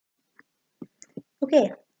Okay,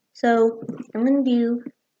 so I'm going to do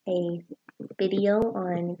a video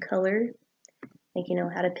on color, like,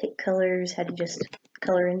 how to pick colors, how to just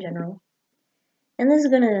color in general. And this is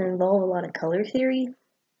going to involve a lot of color theory,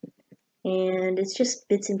 and it's just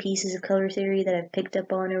bits and pieces of color theory that I've picked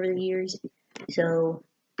up on over the years. So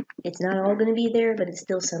it's not all going to be there, but it's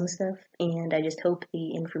still some stuff, and I just hope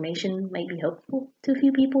the information might be helpful to a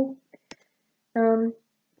few people.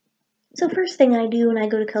 So first thing I do when I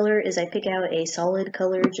go to color is I pick out a solid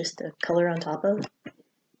color just to color on top of.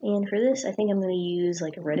 And for this, I think I'm going to use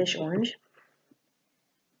like a reddish orange.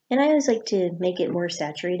 And I always like to make it more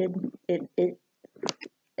saturated.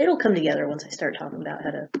 It'll come together once I start talking about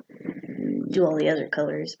how to do all the other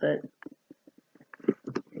colors, but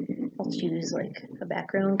I'll choose like a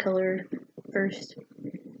background color first.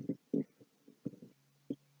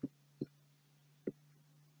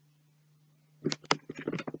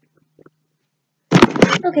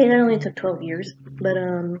 Okay, that only took 12 years, but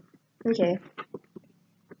okay.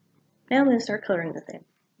 Now I'm going to start coloring the thing.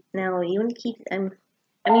 Now you want to keep, I'm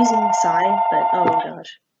using Psy, but oh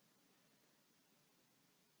gosh.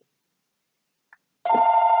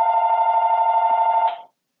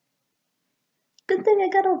 Good thing I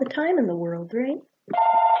got all the time in the world, right?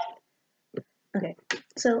 Okay,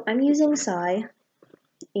 so I'm using Psy,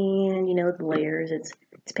 and the layers, it's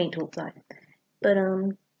paint tool Psy. But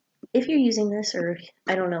if you're using this, or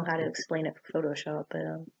I don't know how to explain it for Photoshop, but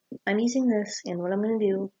I'm using this, and what I'm going to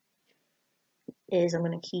do is I'm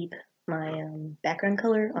going to keep my background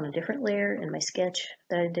color on a different layer in my sketch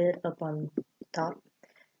that I did up on top.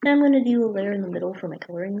 And I'm going to do a layer in the middle for my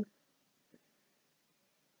coloring.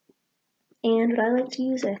 And what I like to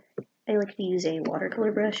use, I like to use a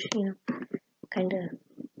watercolor brush, kind of,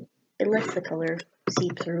 it lets the color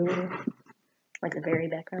seep through, like the very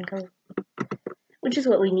background color. Which is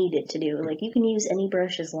what we need it to do. Like, you can use any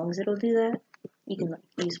brush as long as it'll do that. You can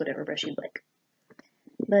use whatever brush you'd like.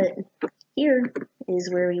 But here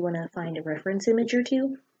is where we want to find a reference image or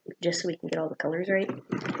two, just so we can get all the colors right.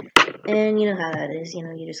 And you know how that is,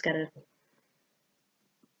 you just gotta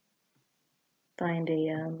find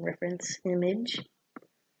a reference image.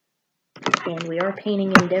 And we are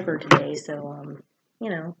painting Endeavor today, so,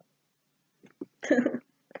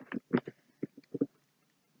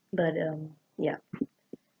 But, yeah.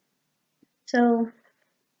 So,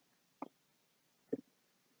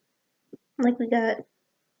 like, we got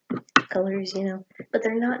colors, but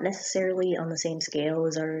they're not necessarily on the same scale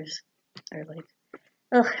as ours. Or like,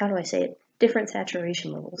 oh, how do I say it? Different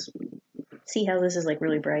saturation levels. See how this is like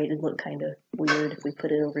really bright? It'd look kind of weird if we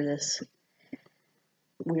put it over this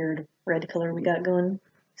weird red color we got going.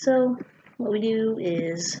 So what we do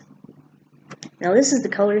is, now this is the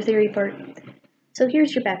color theory part. So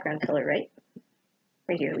here's your background color, right?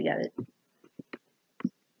 Right here, we got it.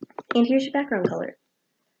 And here's your background color.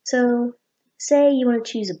 So say you want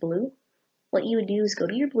to choose a blue. What you would do is go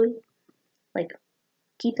to your blue, like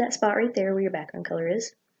keep that spot right there where your background color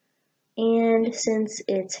is. And since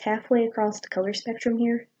it's halfway across the color spectrum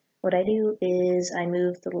here, what I do is I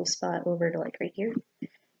move the little spot over to like right here.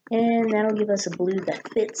 And that'll give us a blue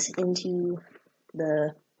that fits into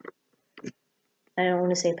the, I don't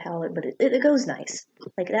want to say palette, but it goes nice.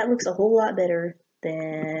 Like, that looks a whole lot better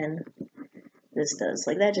than this does.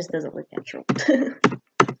 Like, that just doesn't look natural.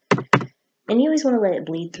 And you always want to let it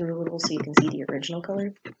bleed through a little so you can see the original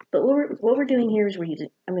color. But what we're doing here is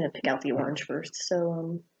I'm going to pick out the orange first.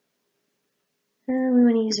 So, we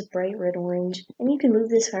want to use a bright red orange. And you can move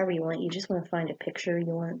this however you want. You just want to find a picture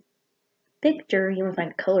you want. You want to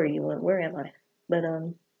find a color you want. Where am I? But,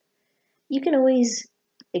 you can always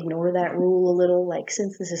ignore that rule a little. Like,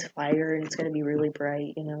 since this is fire and it's going to be really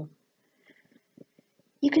bright, you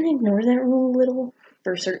can ignore that rule a little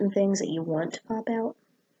for certain things that you want to pop out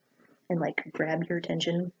and like grab your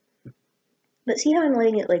attention. But see how I'm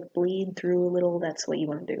letting it like bleed through a little? That's what you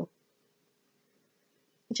want to do.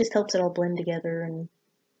 It just helps it all blend together and,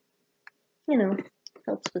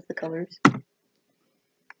 helps with the colors.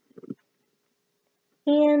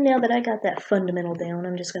 And now that I got that fundamental down,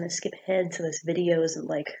 I'm just going to skip ahead so this video isn't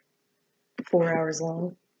like 4 hours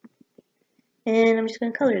long. And I'm just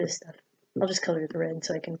going to color this stuff. I'll just color the red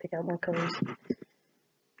so I can pick out more colors.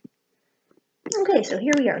 Okay, so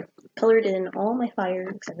here we are. Colored in all my fire,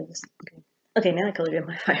 except for this. Okay, now I colored in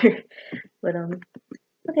my fire. But,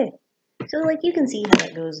 okay. So, like, you can see how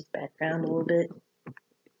that goes background a little bit.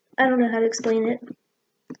 I don't know how to explain it.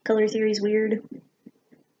 Color theory's weird.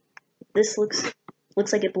 This looks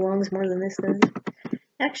like it belongs more than this does.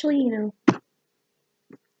 Actually,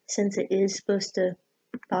 since it is supposed to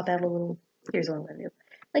pop out a little, here's what I'm going to do.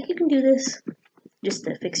 Like, you can do this just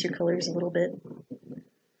to fix your colors a little bit.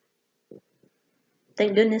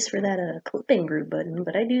 Thank goodness for that clipping group button,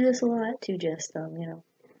 but I do this a lot to just, you know,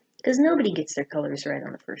 because nobody gets their colors right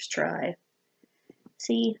on the first try.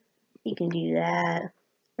 See, you can do that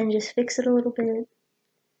and just fix it a little bit.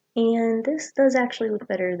 And this does actually look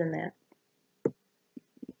better than that.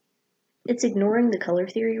 It's ignoring the color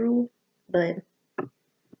theory rule, but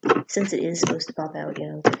since it is supposed to pop out, you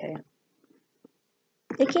know, it's okay.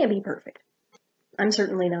 It can't be perfect. I'm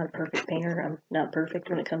certainly not a perfect painter. I'm not perfect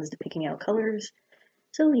when it comes to picking out colors.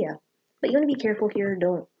 So yeah, but you want to be careful here.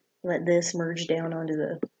 Don't let this merge down onto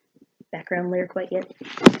the background layer quite yet.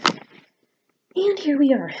 And here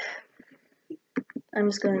we are. I'm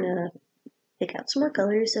just going to pick out some more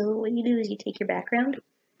colors. So what you do is you take your background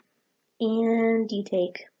and you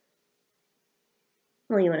take,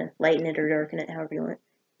 well, you want to lighten it or darken it however you want.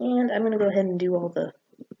 And I'm going to go ahead and do all the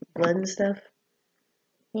blood and stuff.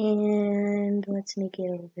 And let's make it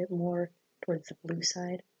a little bit more towards the blue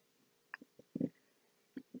side.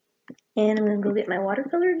 And I'm going to go get my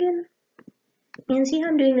watercolor again. And see how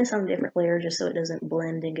I'm doing this on a different layer just so it doesn't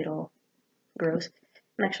blend and get all gross.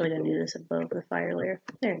 I'm actually going to do this above the fire layer.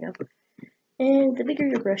 There you go. And the bigger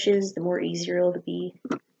your brush is, the more easier it'll be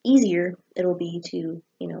to,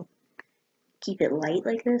 you know, keep it light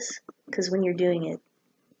like this. Because when you're doing it,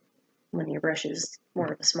 when your brush is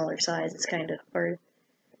more of a smaller size, it's kind of hard.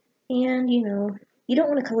 And, you know, you don't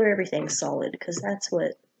want to color everything solid, because that's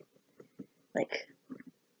what, like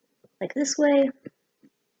this way,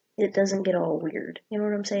 it doesn't get all weird. You know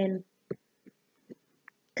what I'm saying?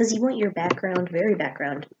 Because you want your very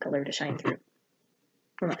background color to shine through.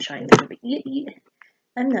 Well, not shine through, but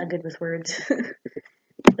I'm not good with words.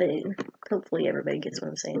 But hopefully everybody gets what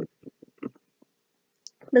I'm saying.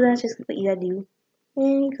 But that's just what you gotta do.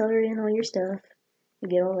 And you color in all your stuff. You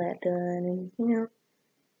get all that done, and, you know,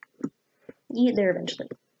 you get there eventually.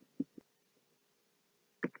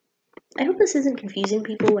 I hope this isn't confusing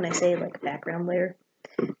people when I say, like, background layer.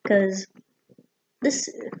 Because this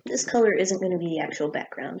color isn't going to be the actual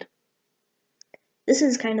background. This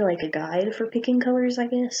is kind of like a guide for picking colors, I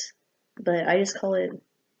guess. But I just call it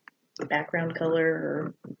background color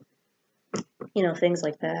or, you know, things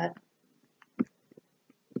like that.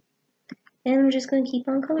 And I'm just going to keep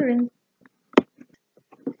on coloring.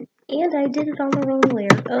 And I did it on the wrong layer.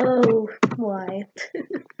 Oh, why?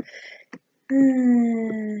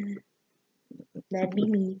 That'd be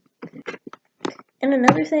me. And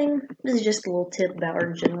another thing, this is just a little tip about art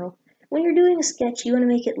in general. When you're doing a sketch, you want to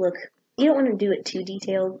make it look, you don't want to do it too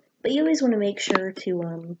detailed, but you always want to make sure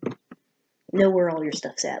to know where all your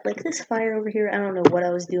stuff's at. Like this fire over here, I don't know what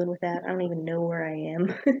I was doing with that. I don't even know where I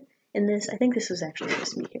am in this. I think this was actually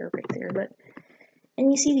supposed to be here right there, but,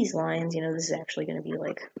 and you see these lines, you know, this is actually going to be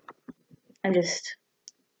like, I'm just,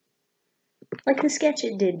 like the sketch,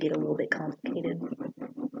 it did get a little bit complicated.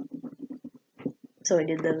 So I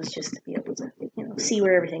did those just to be able to, you know, see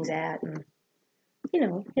where everything's at, and, you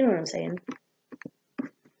know what I'm saying.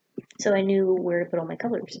 So I knew where to put all my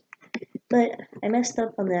colors. But I messed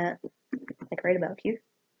up on that, like right about here.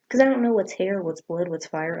 Because I don't know what's hair, what's blood, what's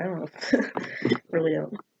fire, I don't know. Really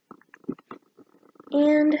don't.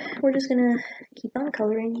 And we're just gonna keep on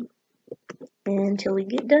coloring until we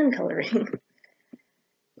get done coloring.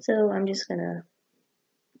 So I'm just gonna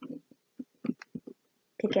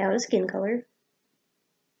pick out a skin color.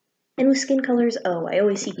 And with skin colors, oh, I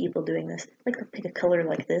always see people doing this. Like, they'll pick a color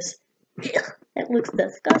like this. That looks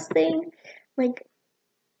disgusting. Like,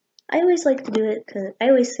 I always like to do it because I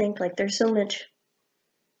always think, like, there's so much,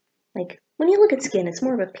 like, when you look at skin, it's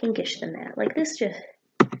more of a pinkish than that. Like, this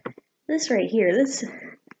right here,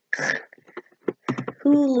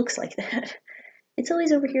 who looks like that? It's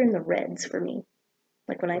always over here in the reds for me.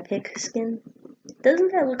 Like, when I pick skin,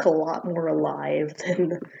 doesn't that look a lot more alive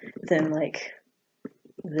than like,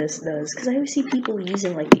 this does? Because I always see people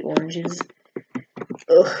using, like, the oranges.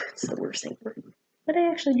 Ugh, it's the worst thing ever. But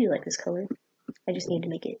I actually do like this color. I just need to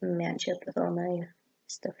make it match up with all my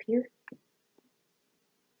stuff here.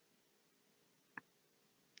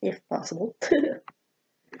 If possible.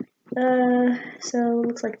 So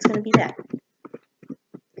looks like it's gonna be that.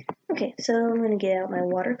 Okay, so I'm gonna get out my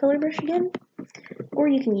watercolor brush again. Or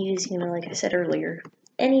you can use, you know, like I said earlier,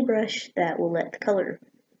 any brush that will let the color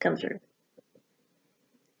come through.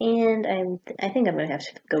 And I think I'm gonna have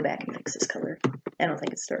to go back and fix this color. I don't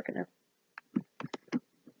think it's dark enough.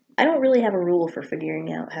 I don't really have a rule for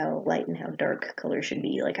figuring out how light and how dark color should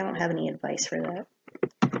be. Like, I don't have any advice for that.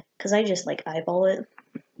 Because I just, like, eyeball it.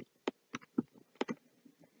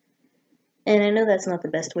 And I know that's not the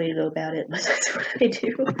best way to go about it, but that's what I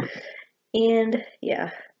do. And, yeah.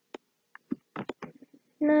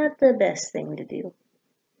 Not the best thing to do.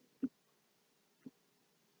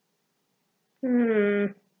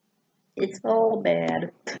 It's all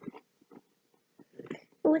bad.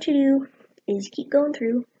 But what you do is keep going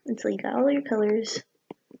through until you got all your colors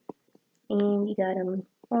and you got them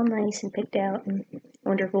all nice and picked out and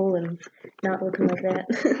wonderful and not looking like that.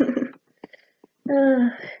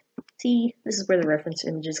 See, this is where the reference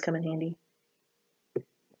images come in handy.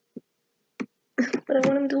 But I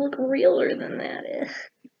want them to look realer than that.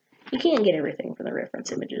 You can't get everything from the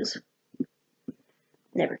reference images.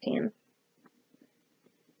 Never can.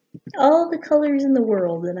 All the colors in the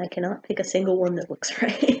world, and I cannot pick a single one that looks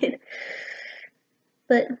right.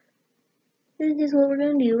 But this is what we're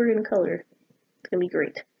going to do. We're going to color. It's going to be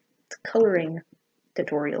great. It's a coloring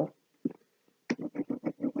tutorial.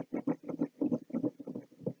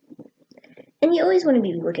 And you always want to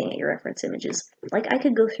be looking at your reference images. Like, I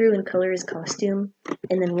could go through and color his costume,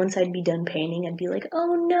 and then once I'd be done painting, I'd be like,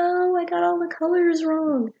 oh no, I got all the colors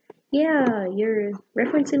wrong. Yeah, your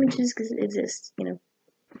reference images exist, you know.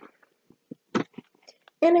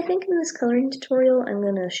 And I think in this coloring tutorial, I'm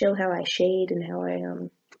going to show how I shade and how I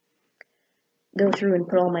go through and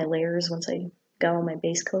put all my layers once I got all my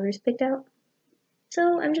base colors picked out.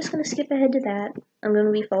 So I'm just going to skip ahead to that. I'm going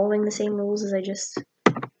to be following the same rules as I just,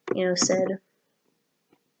 said.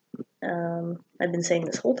 I've been saying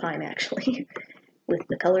this whole time, actually, with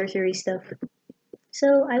the color theory stuff.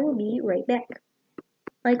 So I will be right back.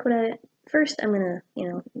 First I'm going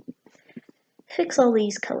to, fix all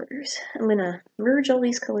these colors. I'm going to merge all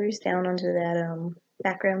these colors down onto that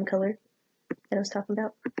background color that I was talking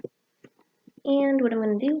about. And what I'm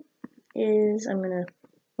going to do is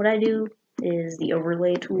what I do is the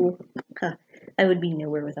overlay tool. I would be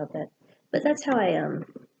nowhere without that. But that's how I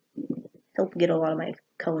help get a lot of my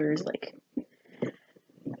colors,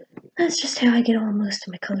 that's just how I get most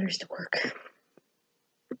of my colors to work.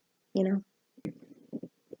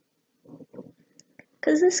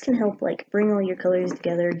 Because this can help, bring all your colors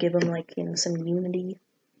together, give them, some unity.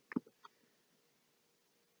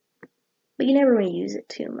 But you never want to use it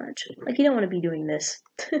too much. You don't want to be doing this.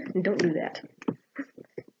 Don't do that.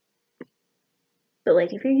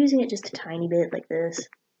 But, if you're using it just a tiny bit like this,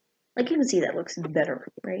 you can see that looks better,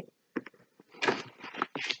 right?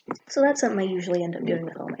 So that's something I usually end up doing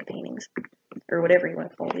with all my paintings. Or whatever you want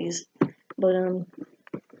to call these. But,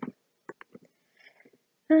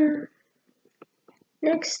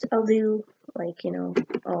 next I'll do,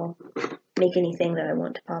 I'll make anything that I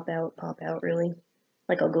want to pop out, really.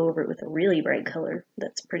 I'll go over it with a really bright color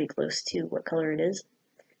that's pretty close to what color it is.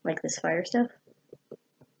 Like this fire stuff.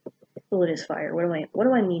 Well, it is fire. What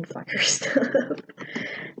do I mean fire stuff?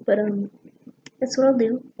 But, that's what I'll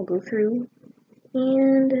do. I'll go through,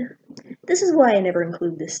 and this is why I never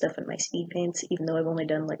include this stuff in my speed paints, even though I've only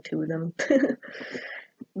done, 2 of them.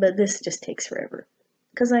 But this just takes forever.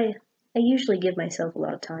 Because I usually give myself a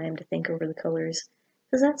lot of time to think over the colors,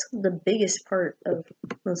 because that's the biggest part of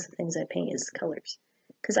most of the things I paint is the colors.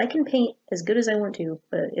 Because I can paint as good as I want to,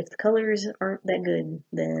 but if the colors aren't that good,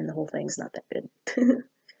 then the whole thing's not that good.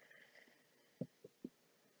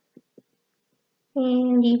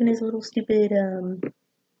 And even his little stupid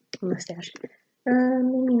mustache. I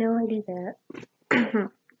do that.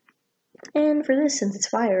 And for this, since it's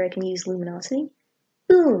fire, I can use luminosity.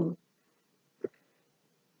 Boom!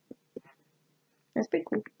 That's pretty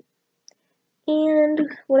cool. And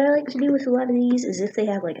what I like to do with a lot of these is if they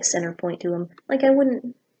have a center point to them. I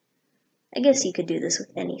guess you could do this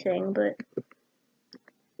with anything, but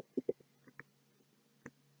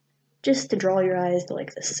just to draw your eyes to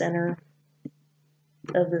the center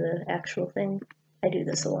of the actual thing. I do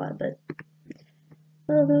this a lot, but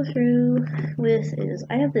what I'll go through with is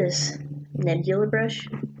I have this nebula brush.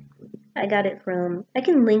 I got it from, I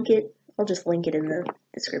can link it, I'll just link it in the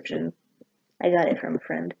description. I got it from a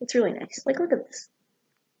friend. It's really nice. Look at this.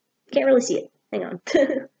 Can't really see it. Hang on.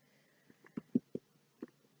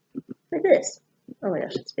 Like this. Oh my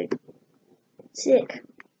gosh, it's big. Sick.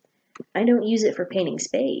 I don't use it for painting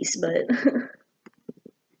space, but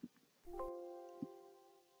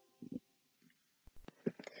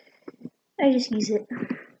I just use it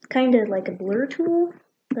kind of like a blur tool,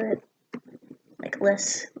 but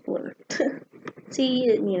less blur. See,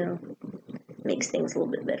 it, makes things a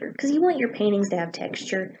little bit better. Because you want your paintings to have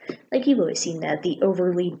texture. You've always seen that, the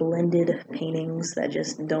overly blended paintings that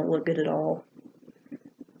just don't look good at all.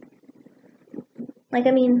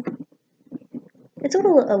 It's what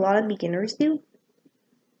a lot of beginners do.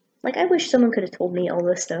 I wish someone could have told me all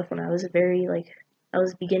this stuff when I was I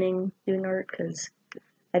was beginning doing art, because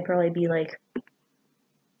I'd probably be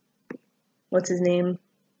what's his name?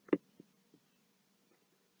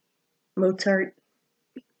 Mozart.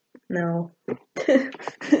 No.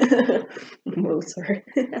 Mozart.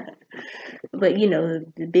 But you know,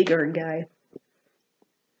 the big art guy.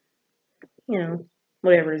 You know,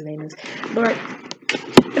 whatever his name is. But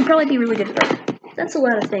it'd probably be really good at art. That's a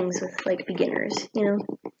lot of things with, like, beginners, you know?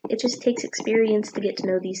 It just takes experience to get to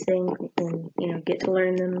know these things and, you know, get to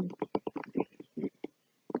learn them.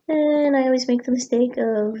 And I always make the mistake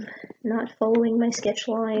of not following my sketch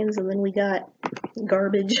lines, and then we got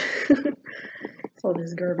garbage. It's all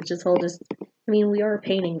just garbage. It's all just, I mean, we are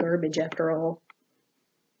painting garbage after all.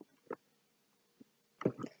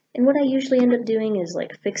 And what I usually end up doing is,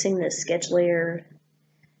 like, fixing this sketch layer.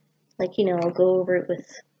 Like, you know, I'll go over it with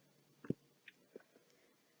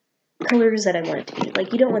colors that I want it to be.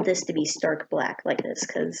 Like, you don't want this to be stark black like this,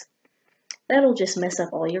 because that'll just mess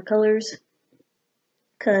up all your colors.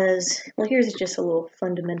 Because, well, here's just a little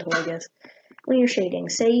fundamental, I guess. When you're shading,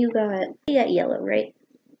 say you got yellow, right?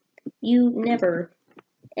 You never,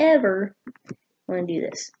 ever want to do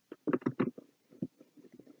this.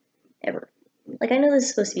 Ever. Like, I know this is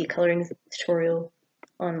supposed to be a coloring tutorial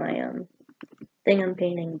on my thing I'm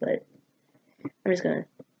painting, but I'm just gonna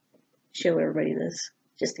show everybody this,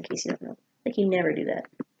 just in case you don't know. Like, you never do that.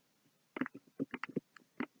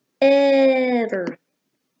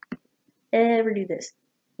 Ever do this.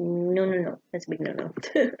 No. That's a big no.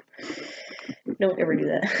 Don't ever do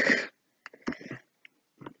that.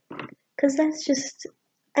 Because that's just,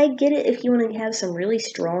 I get it if you want to have some really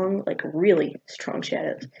strong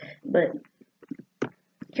shadows, but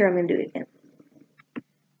here I'm going to do it again.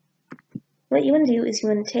 What you want to do is you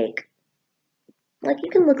want to take, like, you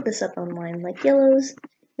can look this up online, like yellows,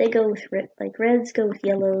 they go with, like, reds go with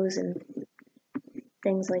yellows and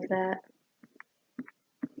things like that.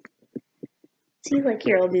 See, like,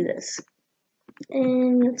 here, I'll do this.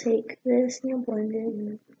 And you'll take this and you'll blend it.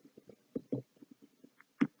 And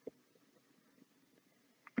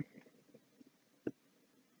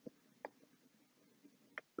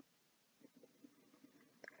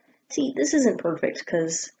see, this isn't perfect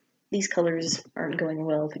because these colors aren't going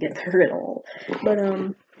well together at all. But,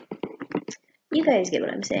 you guys get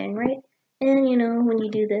what I'm saying, right? And, you know, when you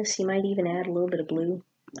do this, you might even add a little bit of blue.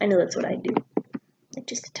 I know that's what I do. Like,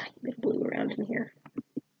 just a tiny bit of blue around in here.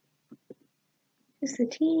 Just the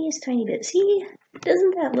teeniest tiny bit. See?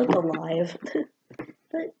 Doesn't that look alive?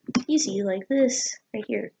 But you see, like, this right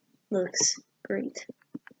here looks great.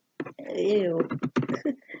 Ew.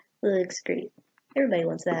 Looks great. Everybody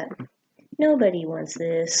wants that. Nobody wants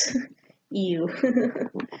this. Ew.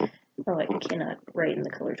 Oh, I cannot write in the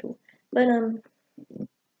color tool. But,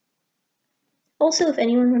 also, if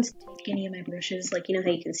anyone wants to take any of my brushes, like, you know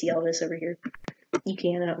how you can see all this over here? You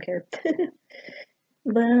can, I don't care.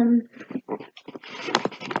 But,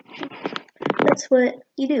 that's what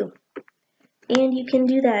you do. And you can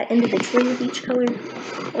do that individually with each color,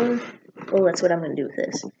 or, well, that's what I'm going to do with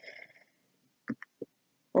this.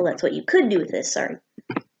 Well, that's what you could do with this, sorry.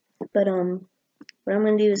 But, what I'm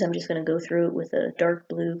going to do is I'm just going to go through it with a dark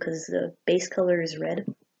blue, because the base color is red.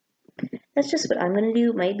 That's just what I'm going to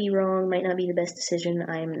do. Might be wrong, might not be the best decision.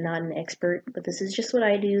 I'm not an expert, but this is just what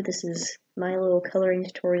I do. This is my little coloring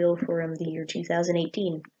tutorial for the year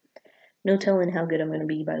 2018. No telling how good I'm going to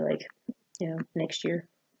be by, like, you know, next year.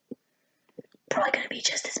 Probably going to be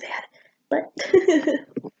just as bad. But,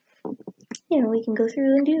 you know, we can go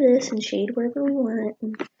through and do this and shade wherever we want.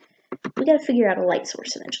 And we got to figure out a light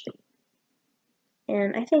source eventually.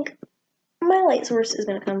 And I think my light source is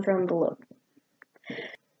going to come from below.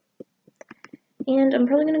 And I'm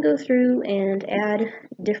probably going to go through and add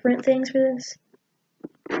different things for this.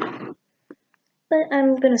 But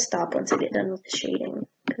I'm going to stop once I get done with the shading,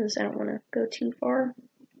 because I don't want to go too far.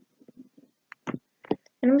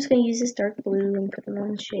 And I'm just going to use this dark blue and put them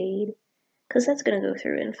on the shade, because that's going to go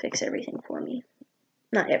through and fix everything for me.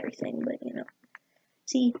 Not everything, but, you know.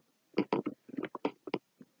 See?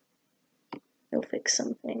 It'll fix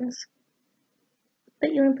some things.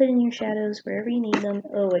 But you want to put in your shadows wherever you need them.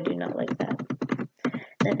 Oh, I do not like that.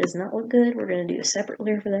 That does not look good. We're going to do a separate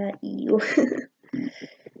layer for that. Ew.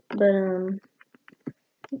 But,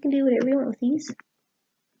 you can do whatever you want with these.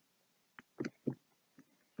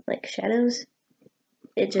 Like shadows.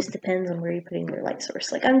 It just depends on where you're putting your light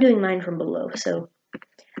source. Like, I'm doing mine from below, so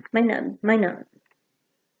mine may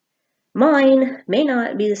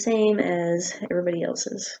not be the same as everybody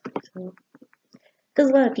else's. So, because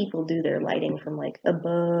a lot of people do their lighting from, like,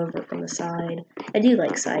 above or from the side. I do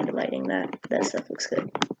like side lighting. That stuff looks good.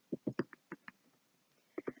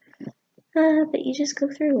 But you just go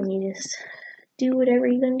through and you just do whatever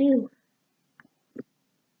you're gonna do.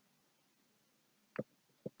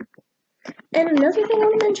 And another thing I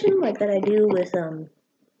want to mention, like, that I do with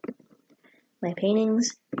my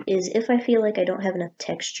paintings is if I feel like I don't have enough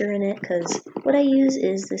texture in it, because what I use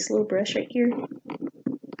is this little brush right here.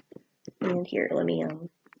 And here, let me,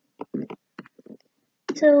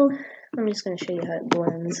 so I'm just going to show you how it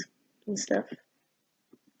blends and stuff.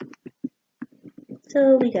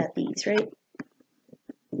 So we got these, right?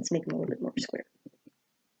 Let's make them a little bit more square.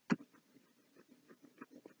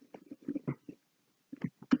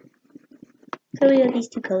 So we got these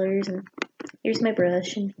two colors, and here's my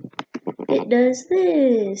brush, and it does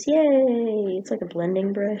this! Yay! It's like a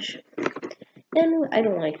blending brush. And I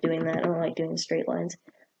don't like doing that. I don't like doing straight lines.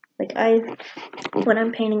 Like, when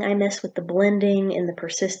I'm painting, I mess with the blending and the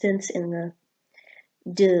persistence and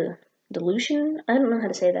the dilution. I don't know how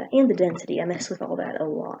to say that. And the density. I mess with all that a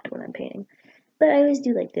lot when I'm painting. But I always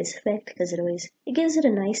do like this effect because it gives it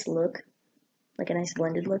a nice look. Like a nice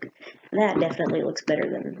blended look. That definitely looks better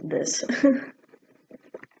than this.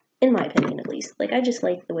 In my opinion, at least. Like, I just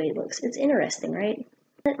like the way it looks. It's interesting, right?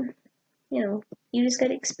 But, you know, you just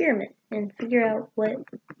gotta experiment and figure out what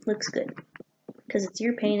looks good. Because it's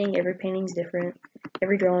your painting, every painting's different,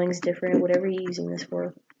 every drawing's different, whatever you're using this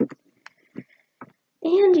for.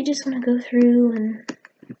 And you just want to go through and,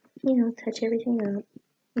 you know, touch everything up,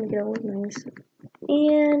 make it all look nice.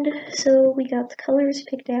 And so we got the colors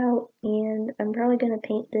picked out, and I'm probably going to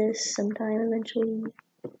paint this sometime eventually.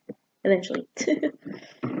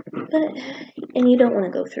 And you don't want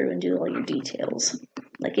to go through and do all your details.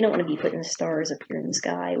 Like, you don't want to be putting stars up here in the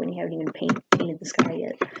sky when you haven't even painted the sky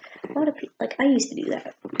yet. A lot of people, like, I used to do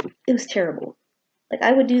that. It was terrible. Like,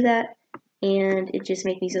 I would do that, and it just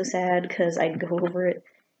made me so sad because I'd go over it,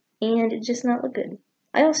 and it just not look good.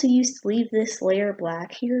 I also used to leave this layer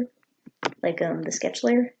black here, like, the sketch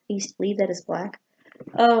layer. I used to leave that as black.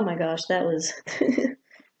 Oh my gosh, that was,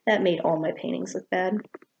 that made all my paintings look bad.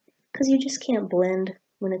 Because you just can't blend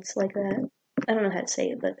when it's like that. I don't know how to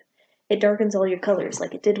say it, but it darkens all your colors,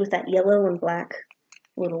 like it did with that yellow and black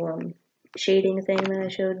little, shading thing that I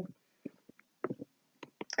showed.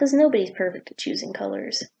 Because nobody's perfect at choosing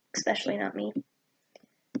colors, especially not me.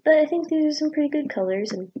 But I think these are some pretty good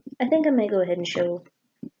colors, and I think I might go ahead and show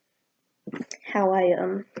how I,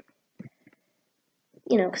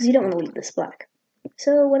 you know, because you don't want to leave this black.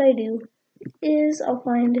 So what I do is I'll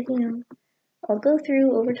find, you know, I'll go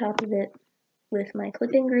through over top of it with my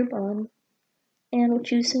clipping group on, and we'll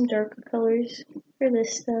choose some darker colors for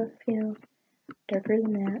this stuff, you know, darker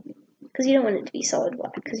than that. Because you don't want it to be solid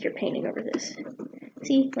black, because you're painting over this.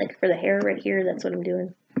 See, like for the hair right here, that's what I'm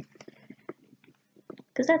doing.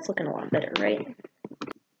 Because that's looking a lot better, right?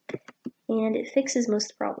 And it fixes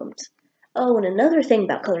most problems. Oh, and another thing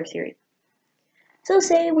about color theory. So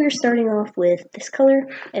say we're starting off with this color,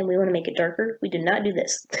 and we want to make it darker. We do not do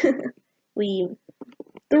this.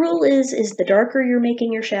 The rule is the darker you're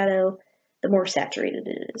making your shadow, the more saturated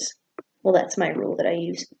it is. Well, that's my rule that I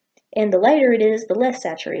use. And the lighter it is, the less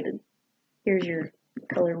saturated. Here's your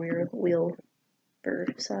color wheel for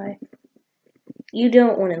Psy. You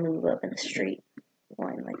don't want to move up in a straight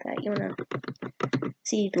line like that. You want to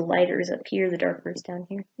see the lighter is up here, the darker is down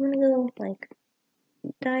here. You want to go like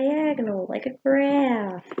diagonal, like a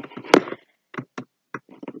graph.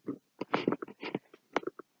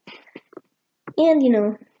 And, you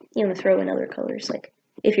know, you want to throw in other colors. Like,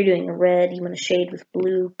 if you're doing a red, you want to shade with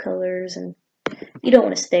blue colors, and you don't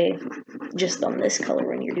want to stay just on this color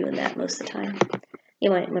when you're doing that most of the time. You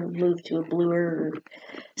might want to move to a bluer.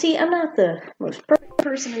 See, I'm not the most perfect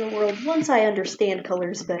person in the world. Once I understand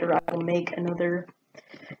colors better, I will make another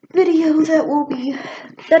video that will be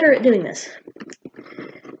better at doing this.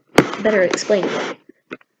 Better at explaining it.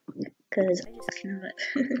 Because I just cannot.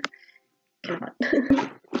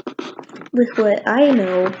 With what I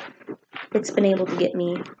know, it's been able to get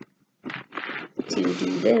me to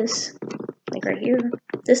do this, like right here.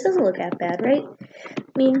 This doesn't look that bad, right? I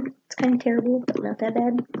mean, it's kind of terrible, but not that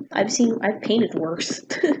bad. I've painted worse.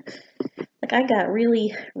 Like, I got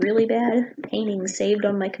really, really bad paintings saved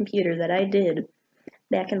on my computer that I did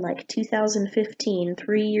back in like 2015,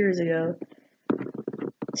 3 years ago.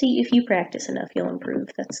 See, if you practice enough, you'll improve.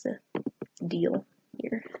 That's the deal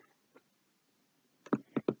here.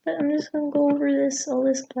 But I'm just going to go over all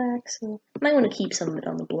this black, so I might want to keep some of it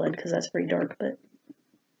on the blood because that's pretty dark, but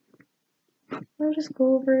I'll just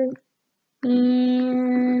go over it,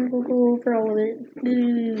 and we'll go over all of it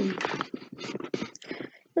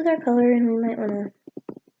with our color, and we might want to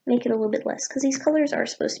make it a little bit less, because these colors are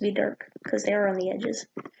supposed to be dark, because they are on the edges.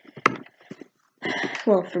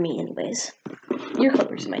 Well, for me anyways. Your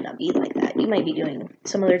colors might not be like that. You might be doing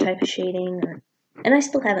some other type of shading, and I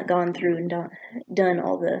still haven't gone through and done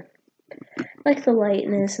all the, like the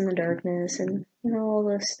lightness and the darkness and all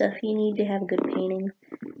the stuff you need to have a good painting.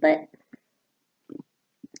 But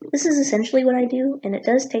this is essentially what I do, and it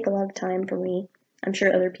does take a lot of time for me. I'm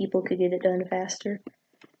sure other people could get it done faster,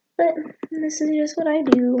 but this is just what I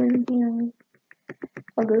do, and you know,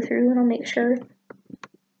 I'll go through and I'll make sure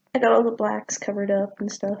I got all the blacks covered up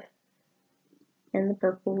and stuff, and the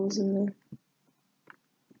purples and the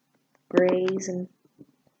grays and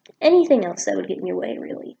anything else that would get in your way,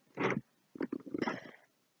 really.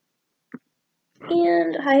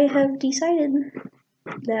 And I have decided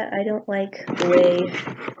that I don't like the way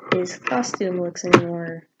his costume looks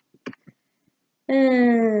anymore.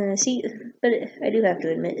 See, but I do have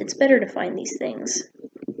to admit, it's better to find these things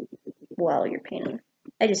while you're painting.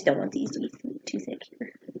 I just don't want these to be too thick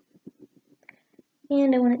here.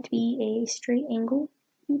 And I want it to be a straight angle.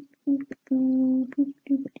 Don't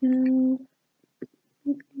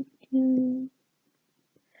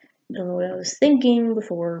know what I was thinking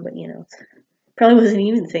before, but you know, probably wasn't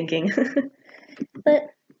even thinking. But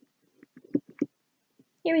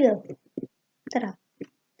here we go. Ta-da.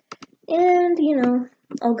 And, you know,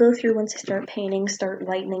 I'll go through once I start painting, start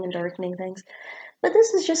lightening and darkening things. But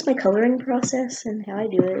this is just my coloring process and how I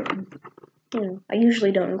do it. And, you know, I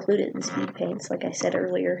usually don't include it in speed paints, like I said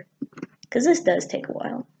earlier, because this does take a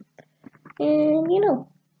while. And, you know,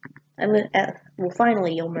 I'm gonna, well,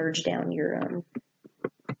 finally you'll merge down your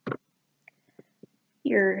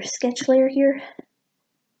sketch layer here.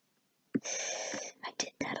 I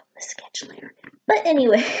did that on the sketch layer. But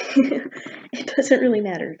anyway, it doesn't really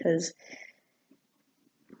matter because,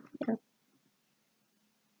 you know,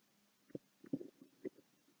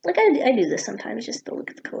 like I do this sometimes just to look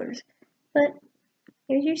at the colors. But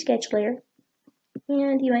here's your sketch layer,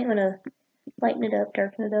 and you might want to lighten it up,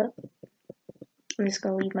 darken it up. I'm just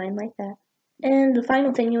going to leave mine like that. And the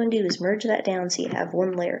final thing you want to do is merge that down so you have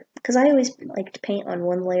one layer. Because I always like to paint on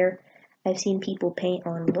one layer. I've seen people paint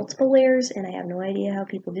on multiple layers, and I have no idea how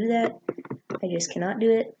people do that. I just cannot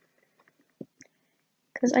do it.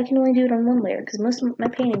 Because I can only do it on one layer, because most of my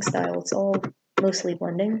painting style, it's all mostly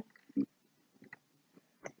blending.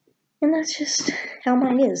 And that's just how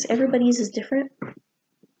mine is. Everybody's is different,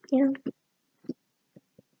 you know?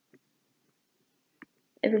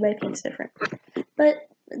 Everybody paints different. But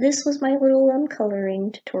this was my little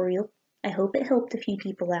coloring tutorial. I hope it helped a few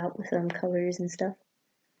people out with colors and stuff.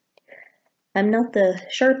 I'm not the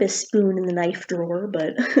sharpest spoon in the knife drawer,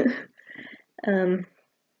 but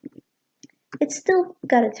it's still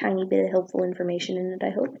got a tiny bit of helpful information in it, I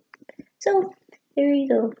hope. So, there you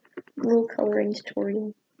go. A little coloring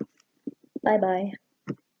tutorial. Bye-bye.